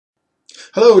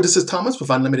Hello, this is Thomas with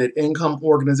Unlimited Income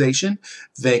Organization.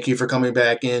 Thank you for coming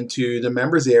back into the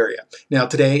members area. Now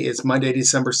today is Monday,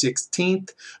 December 16th.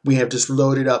 We have just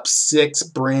loaded up 6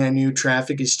 brand new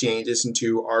traffic exchanges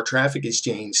into our traffic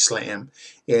exchange slam.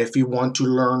 If you want to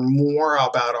learn more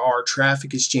about our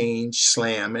traffic exchange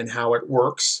slam and how it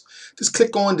works, just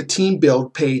click on the team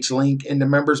build page link in the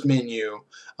members menu.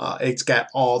 It's got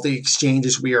all the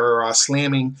exchanges we are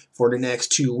slamming for the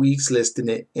next 2 weeks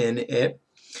listed in it.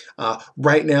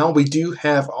 Right now, we do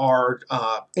have our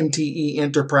MTE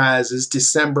Enterprises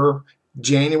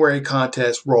January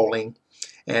contest rolling,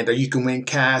 and you can win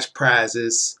cash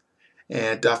prizes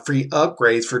and free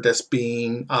upgrades for just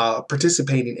being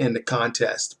participating in the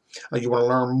contest. You want to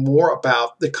learn more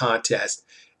about the contest,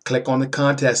 click on the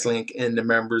contest link in the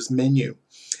members menu.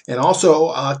 And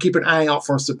also keep an eye out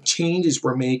for some changes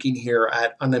we're making here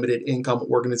at Unlimited Income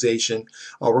Organization.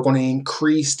 We're going to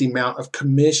increase the amount of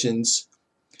commissions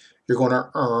you're going to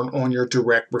earn on your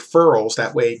direct referrals.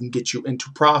 That way it can get you into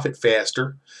profit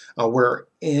faster. We're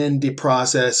in the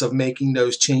process of making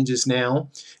those changes now.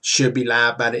 Should be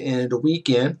live by the end of the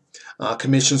weekend.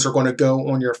 Commissions are going to go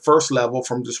on your first level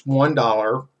from just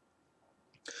 $1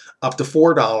 up to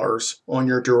 $4 on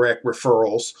your direct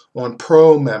referrals on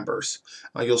pro members.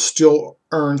 You'll still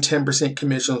earn 10%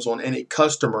 commissions on any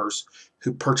customers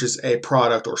who purchase a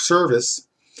product or service,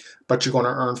 but you're going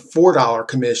to earn $4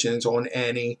 commissions on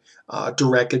any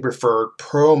directly referred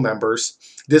pro members.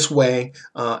 This way,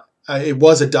 it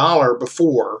was $1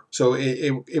 before, so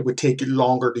it would take you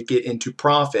longer to get into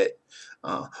profit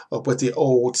with the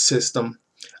old system.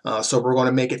 So we're going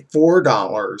to make it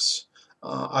 $4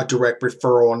 a direct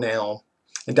referral now,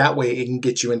 and that way it can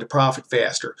get you into profit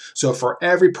faster. So for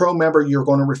every pro member you're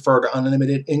going to refer to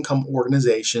Unlimited Income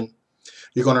Organization,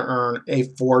 you're going to earn a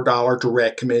 $4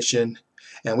 direct commission.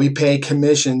 And we pay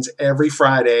commissions every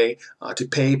Friday to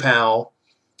PayPal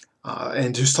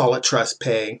and to Solid Trust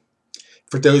Pay.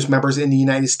 For those members in the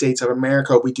United States of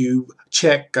America, we do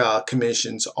check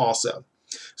commissions also.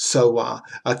 So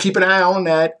keep an eye on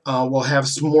that. We'll have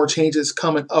some more changes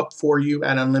coming up for you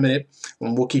at Unlimited,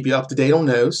 and we'll keep you up to date on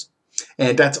those.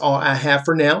 And that's all I have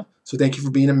for now. So thank you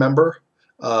for being a member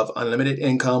of Unlimited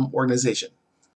Income Organization.